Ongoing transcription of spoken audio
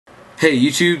Hey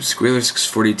YouTube,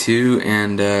 Squealer642,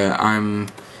 and I'm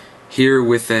here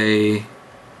with a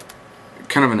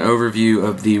kind of an overview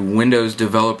of the Windows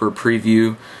Developer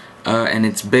Preview, and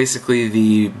it's basically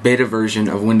the beta version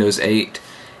of Windows 8,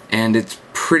 and it's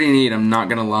pretty neat, I'm not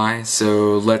gonna lie,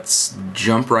 so let's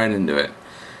jump right into it.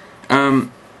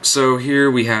 So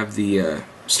here we have the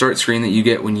start screen that you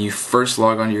get when you first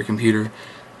log onto your computer.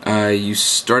 You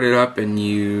start it up and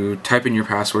you type in your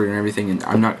password and everything, and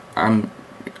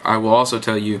I will also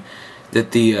tell you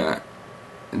that the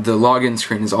login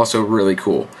screen is also really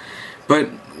cool. But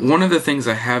one of the things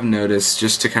I have noticed,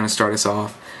 just to kind of start us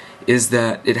off, is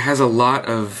that it has a lot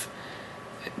of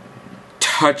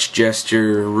touch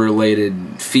gesture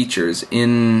related features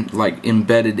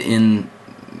embedded in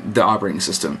the operating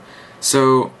system.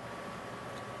 So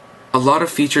a lot of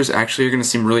features actually are going to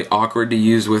seem really awkward to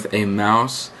use with a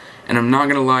mouse, and I'm not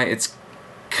going to lie, it's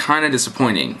kind of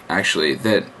disappointing actually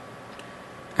that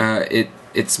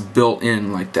it's built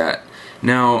in like that.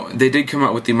 Now, they did come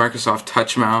out with the Microsoft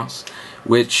Touch Mouse,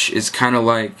 which is kind of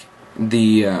like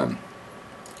the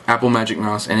Apple Magic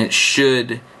Mouse, and it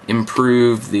should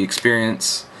improve the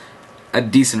experience a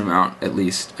decent amount, at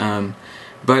least.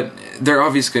 But they're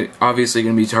obviously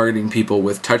going to be targeting people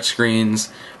with touch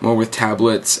screens, more with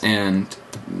tablets, and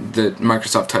the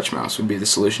Microsoft Touch Mouse would be the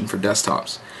solution for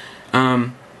desktops.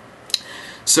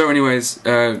 So anyways,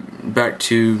 back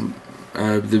to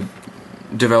the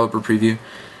developer preview.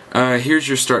 Here's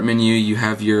your start menu. You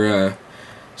have your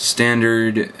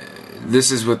standard,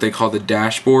 this is what they call the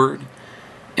dashboard,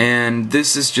 and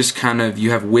this is just kind of,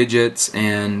 you have widgets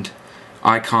and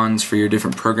icons for your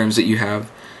different programs that you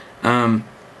have,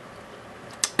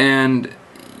 and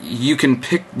you can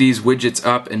pick these widgets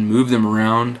up and move them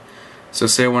around. So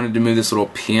say I wanted to move this little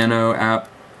piano app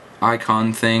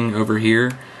icon thing over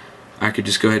here, I could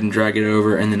just go ahead and drag it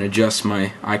over and then adjust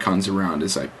my icons around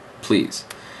as I please.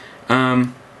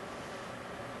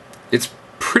 It's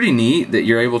pretty neat that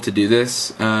you're able to do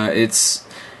this. It's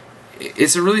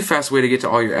a really fast way to get to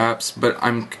all your apps, but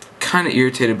I'm kind of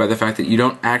irritated by the fact that you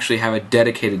don't actually have a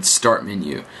dedicated start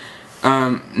menu.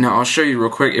 Now I'll show you real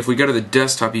quick. If we go to the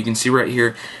desktop, you can see right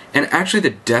here, and actually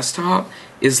the desktop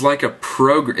is like a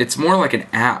program. It's more like an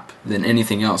app than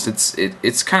anything else.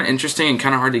 It's kind of interesting and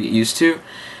kind of hard to get used to,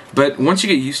 but once you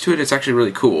get used to it, it's actually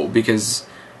really cool because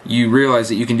you realize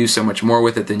that you can do so much more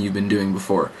with it than you've been doing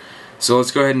before. So let's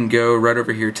go ahead and go right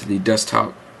over here to the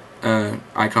desktop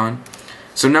icon.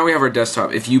 So now we have our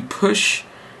desktop. If you push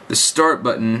the start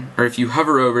button, or if you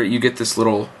hover over it, you get this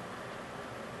little,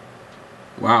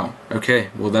 wow, okay,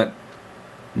 well that,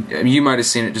 you might have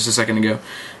seen it just a second ago,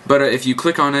 but if you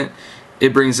click on it,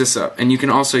 it brings this up, and you can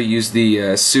also use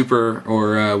the super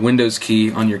or Windows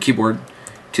key on your keyboard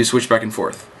to switch back and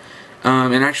forth.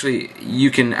 And actually, you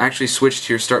can actually switch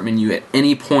to your start menu at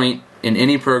any point in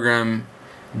any program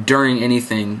during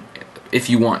anything if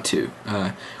you want to,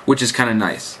 which is kind of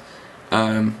nice.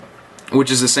 Which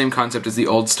is the same concept as the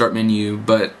old start menu,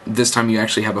 but this time you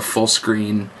actually have a full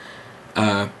screen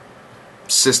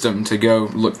system to go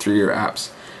look through your apps.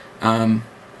 And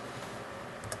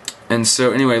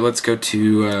so anyway, let's go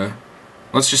to,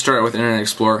 let's just start out with Internet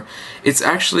Explorer. It's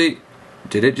actually,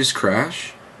 did it just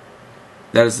crash?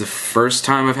 That is the first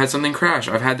time I've had something crash.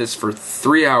 I've had this for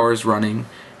 3 hours running,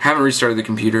 haven't restarted the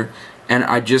computer, and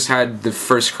I just had the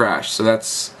first crash, so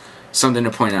that's something to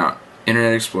point out.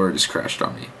 Internet Explorer just crashed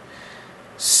on me.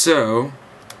 So,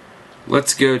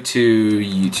 let's go to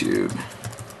YouTube.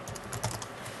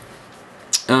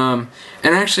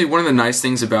 And actually, one of the nice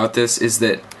things about this is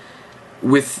that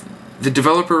with the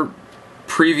developer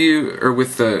preview, or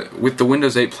with the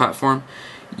Windows 8 platform,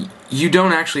 you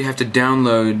don't actually have to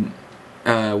download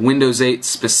Windows 8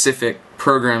 specific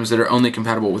programs that are only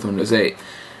compatible with Windows 8.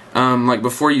 Like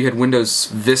before, you had Windows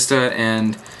Vista,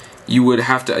 and you would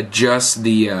have to adjust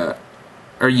the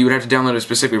or you would have to download a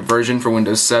specific version for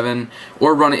Windows 7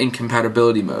 or run it in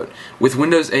compatibility mode. With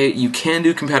Windows 8, you can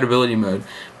do compatibility mode,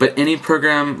 but any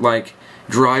program like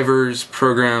drivers,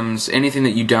 programs, anything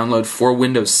that you download for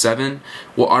Windows 7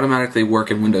 will automatically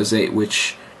work in Windows 8,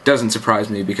 which doesn't surprise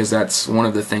me because that's one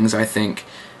of the things I think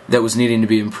that was needing to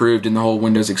be improved in the whole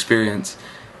Windows experience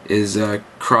is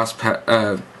cross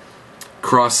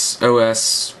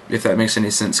OS, if that makes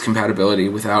any sense, compatibility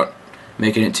without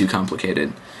making it too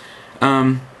complicated.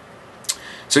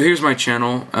 So here's my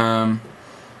channel.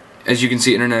 As you can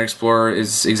see, Internet Explorer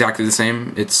is exactly the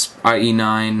same. It's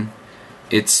IE9.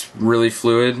 It's really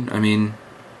fluid. I mean,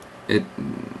 YouTube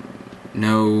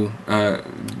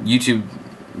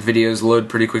videos load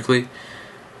pretty quickly.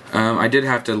 I did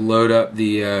have to load up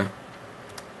the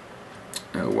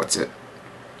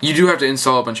you do have to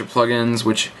install a bunch of plugins,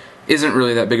 which isn't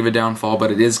really that big of a downfall, but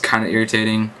it is kind of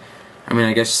irritating. I mean,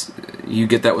 I guess you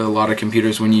get that with a lot of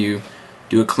computers when you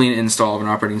do a clean install of an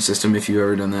operating system, if you've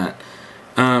ever done that.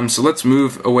 So let's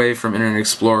move away from Internet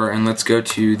Explorer and let's go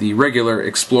to the regular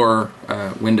Explorer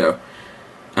window.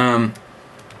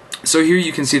 So here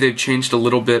you can see they've changed a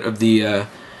little bit of the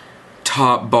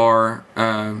top bar.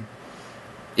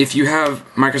 If you have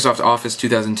Microsoft Office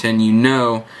 2010, you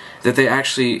know that they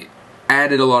actually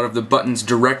added a lot of the buttons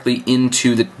directly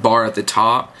into the bar at the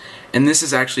top, and this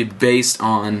is actually based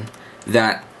on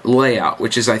that layout,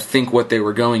 which is I think what they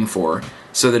were going for,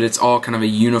 so that it's all kind of a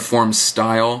uniform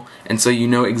style, and so you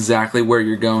know exactly where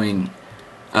you're going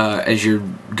as you're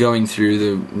going through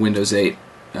the Windows 8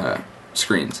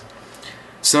 screens.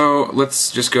 So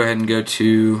let's just go ahead and go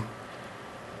to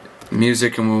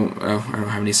music, and I don't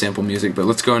have any sample music, but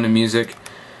let's go into music.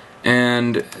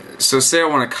 And so say I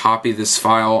want to copy this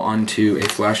file onto a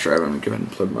flash drive. I'm going to go ahead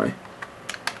and plug my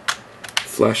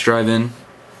flash drive in.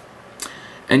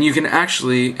 And you can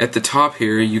actually, at the top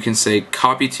here, you can say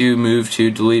copy to, move to,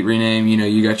 delete, rename. You know,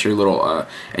 you got your little,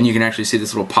 and you can actually see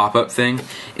this little pop-up thing.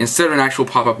 Instead of an actual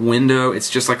pop-up window, it's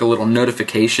just like a little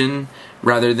notification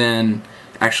rather than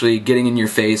actually getting in your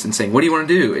face and saying, what do you want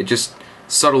to do? It just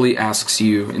subtly asks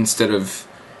you instead of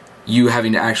you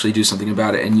having to actually do something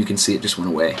about it, and you can see it just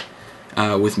went away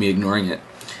with me ignoring it.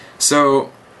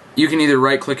 So you can either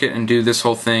right-click it and do this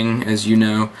whole thing, as you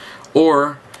know,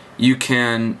 or you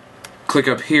can click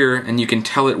up here and you can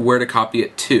tell it where to copy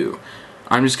it to.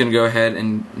 I'm just going to go ahead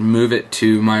and move it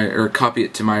to my, or copy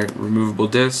it to my removable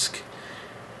disk,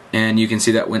 and you can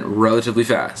see that went relatively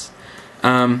fast.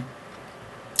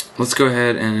 Let's go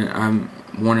ahead, and I'm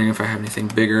wondering if I have anything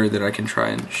bigger that I can try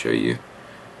and show you.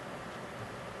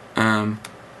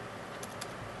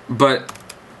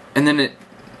 And then it,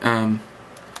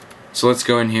 so let's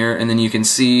go in here, and then you can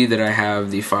see that I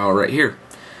have the file right here.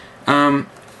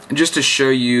 Just to show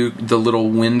you the little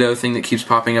window thing that keeps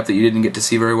popping up that you didn't get to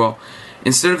see very well,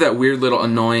 instead of that weird little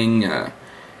annoying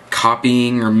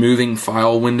copying or moving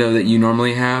file window that you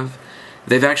normally have,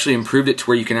 they've actually improved it to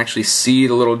where you can actually see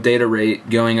the little data rate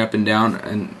going up and down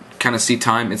and kind of see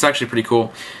time. It's actually pretty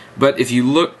cool. But if you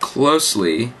look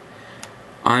closely,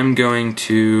 I'm going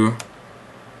to...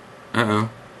 Uh-oh.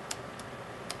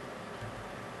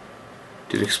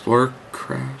 Did Explorer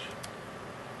crash?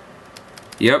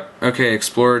 Yep, okay,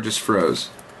 Explorer just froze.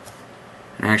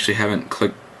 I actually haven't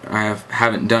clicked,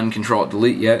 haven't done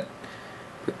Control-Delete yet,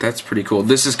 but that's pretty cool.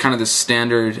 This is kind of the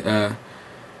standard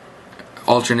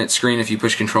alternate screen if you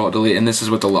push Control-Delete, and this is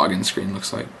what the login screen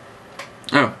looks like.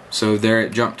 Oh, so there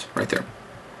it jumped right there.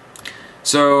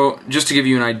 So just to give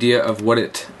you an idea of what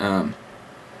it,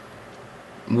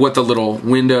 what the little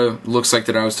window looks like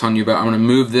that I was telling you about, I'm going to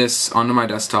move this onto my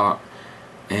desktop,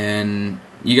 and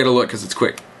you got to look because it's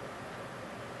quick.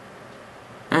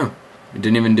 Oh, it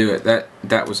didn't even do it.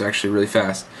 That was actually really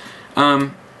fast.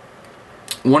 One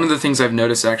of the things I've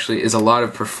noticed actually is a lot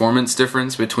of performance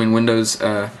difference between Windows,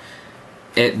 the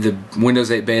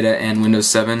Windows 8 beta and Windows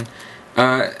 7.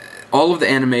 All of the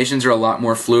animations are a lot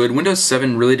more fluid. Windows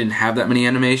 7 really didn't have that many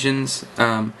animations,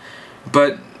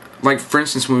 but like for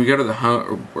instance, when we go to the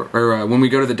home, or when we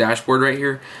go to the dashboard right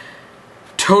here,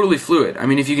 totally fluid. I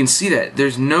mean, if you can see that,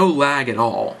 there's no lag at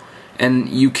all. And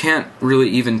you can't really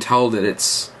even tell that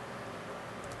it's,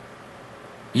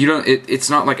 you don't, it's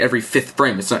not like every fifth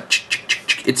frame. It's not,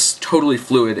 it's totally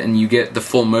fluid, and you get the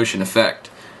full motion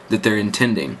effect that they're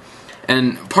intending.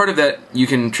 And part of that you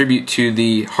can attribute to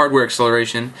the hardware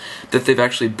acceleration that they've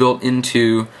actually built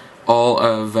into all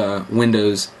of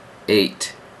Windows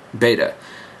 8 beta.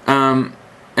 And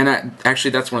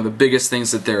actually that's one of the biggest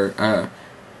things that they're,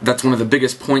 that's one of the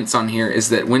biggest points on here, is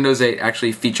that Windows 8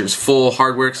 actually features full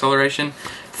hardware acceleration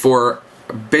for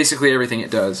basically everything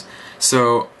it does.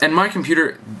 So, and my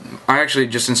computer, I actually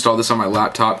just installed this on my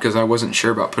laptop because I wasn't sure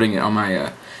about putting it on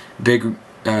my big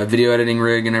video editing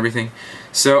rig and everything.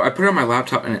 So I put it on my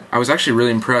laptop, and I was actually really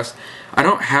impressed. I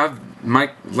don't have, my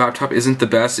laptop isn't the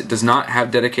best. It does not have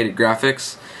dedicated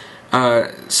graphics,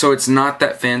 so it's not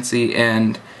that fancy,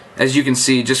 and as you can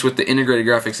see, just with the integrated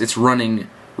graphics, it's running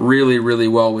really, really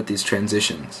well with these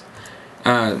transitions.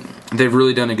 They've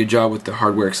really done a good job with the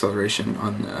hardware acceleration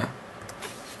on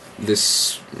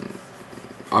this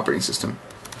operating system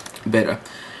beta.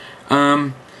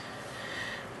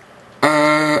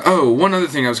 Oh, one other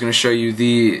thing I was going to show you,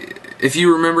 if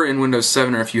you remember in Windows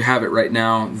 7, or if you have it right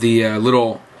now, the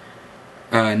little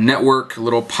network,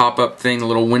 little pop-up thing, a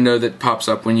little window that pops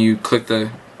up when you click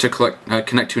to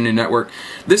connect to a new network.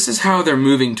 This is how they're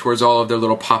moving towards all of their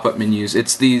little pop-up menus.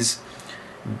 It's these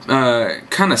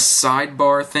kind of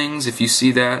sidebar things, if you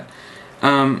see that.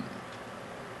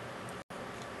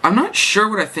 I'm not sure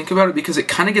what I think about it because it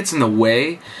kind of gets in the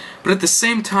way, but at the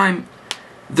same time,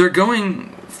 they're going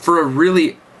for a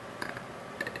really,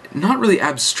 not really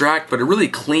abstract, but a really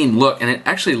clean look, and it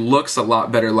actually looks a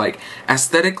lot better. Like,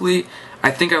 aesthetically, I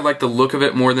think I like the look of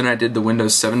it more than I did the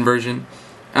Windows 7 version,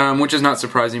 which is not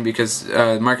surprising because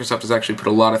Microsoft has actually put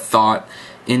a lot of thought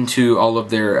into all of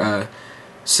their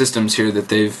systems here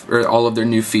that or all of their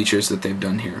new features that they've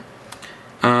done here.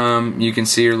 You can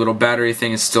see your little battery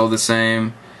thing is still the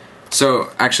same.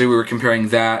 So actually we were comparing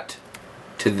that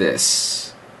to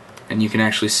this, and you can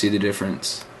actually see the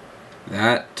difference.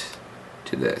 That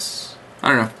to this. I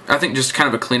don't know. I think just kind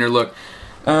of a cleaner look.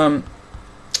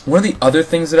 One of the other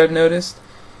things that I've noticed,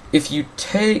 if you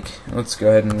take, let's go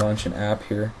ahead and launch an app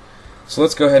here. So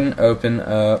let's go ahead and open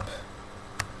up,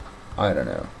 I don't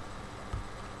know,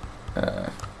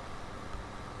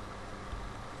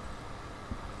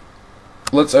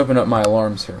 let's open up my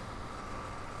alarms here.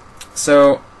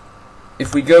 So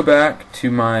if we go back to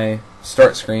my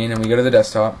start screen and we go to the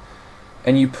desktop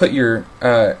and you put your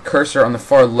cursor on the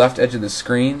far left edge of the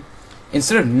screen,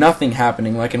 instead of nothing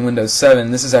happening like in Windows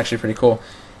 7, this is actually pretty cool.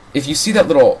 If you see that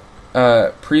little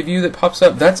preview that pops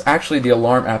up, that's actually the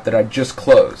alarm app that I just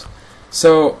closed.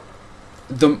 So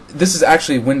this is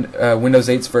actually Windows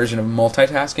 8's version of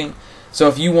multitasking. So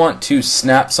if you want to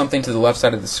snap something to the left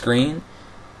side of the screen,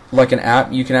 like an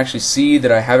app, you can actually see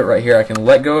that I have it right here. I can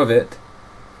let go of it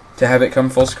to have it come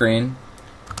full screen,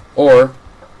 or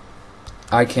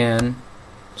I can,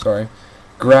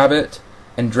 grab it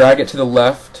and drag it to the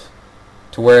left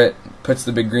to where it puts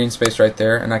the big green space right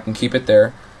there, and I can keep it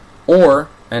there. Or,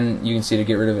 and you can see to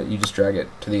get rid of it, you just drag it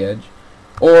to the edge.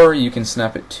 Or you can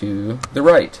snap it to the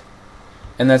right.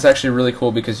 And that's actually really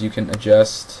cool because you can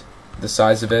adjust the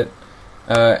size of it.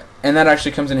 And that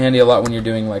actually comes in handy a lot when you're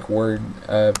doing like Word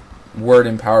and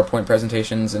PowerPoint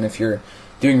presentations, and if you're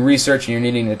doing research and you're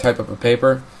needing to type up a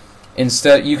paper.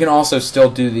 Instead, you can also still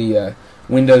do the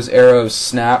Windows arrow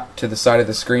snap to the side of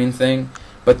the screen thing,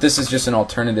 but this is just an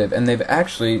alternative. And they've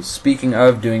actually, speaking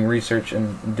of doing research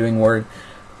and doing Word,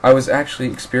 I was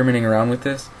actually experimenting around with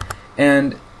this,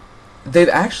 and they've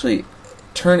actually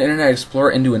turned Internet Explorer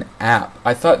into an app.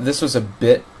 I thought this was a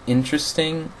bit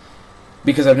interesting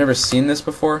because I've never seen this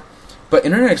before, but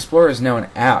Internet Explorer is now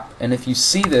an app, and if you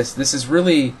see this, this is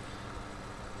really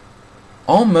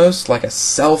almost like a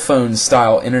cell phone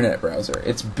style internet browser.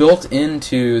 It's built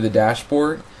into the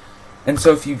dashboard, and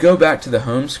so if you go back to the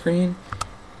home screen,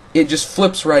 it just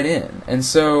flips right in. And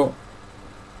so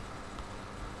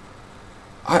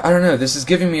I don't know, this is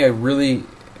giving me a really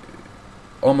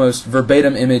almost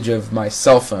verbatim image of my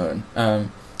cell phone. I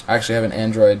actually have an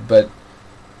Android, but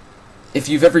if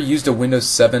you've ever used a Windows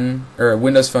 7 or a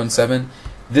Windows Phone 7,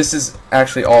 this is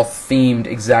actually all themed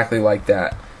exactly like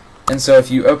that. And so if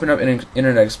you open up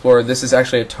Internet Explorer, this is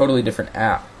actually a totally different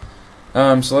app.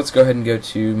 So let's go ahead and go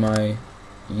to my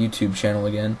YouTube channel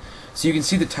again. So you can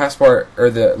see the taskbar, or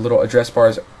the little address bar,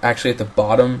 is actually at the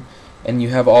bottom, and you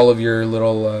have all of your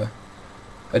little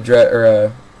address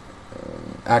or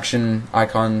action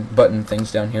icon button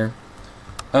things down here.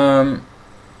 I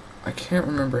can't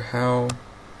remember how,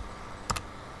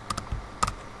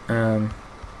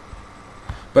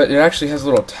 but it actually has a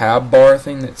little tab bar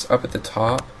thing that's up at the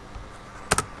top.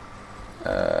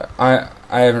 I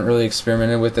haven't really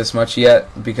experimented with this much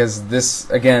yet because this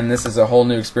is a whole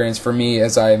new experience for me,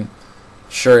 as I'm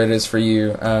sure it is for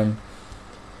you.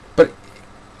 But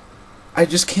I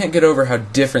just can't get over how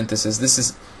different this is. This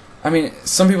is, I mean,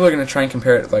 some people are going to try and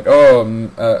compare it like,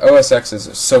 OS X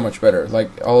is so much better. Like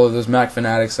all of those Mac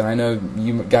fanatics, and I know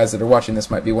you guys that are watching this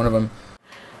might be one of them.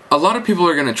 A lot of people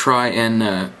are going to try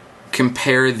and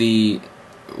compare the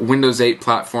Windows 8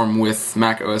 platform with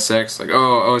Mac OS X, like,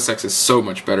 oh, OS X is so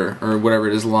much better, or whatever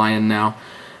it is, Lion now.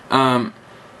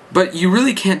 But you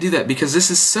really can't do that because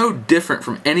this is so different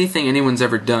from anything anyone's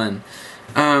ever done.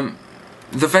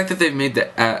 The fact that they've made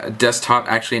the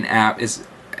desktop actually an app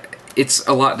it's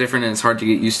a lot different and it's hard to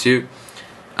get used to.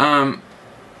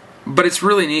 But it's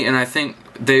really neat, and I think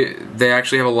they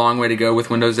actually have a long way to go with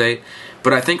Windows 8.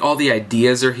 But I think all the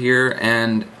ideas are here,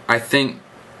 and I think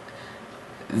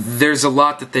there's a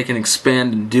lot that they can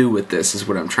expand and do with this, is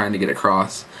what I'm trying to get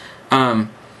across.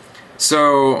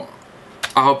 So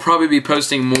I'll probably be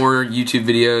posting more YouTube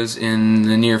videos in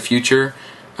the near future.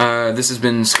 This has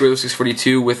been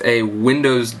Squirrel642 with a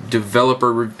Windows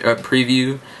developer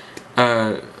preview,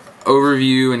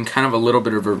 overview, and kind of a little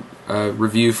bit of a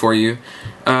review for you.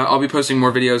 I'll be posting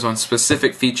more videos on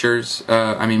specific features,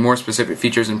 more specific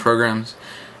features and programs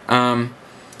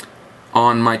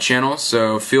on my channel,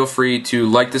 so feel free to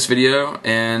like this video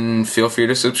and feel free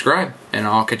to subscribe, and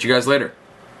I'll catch you guys later.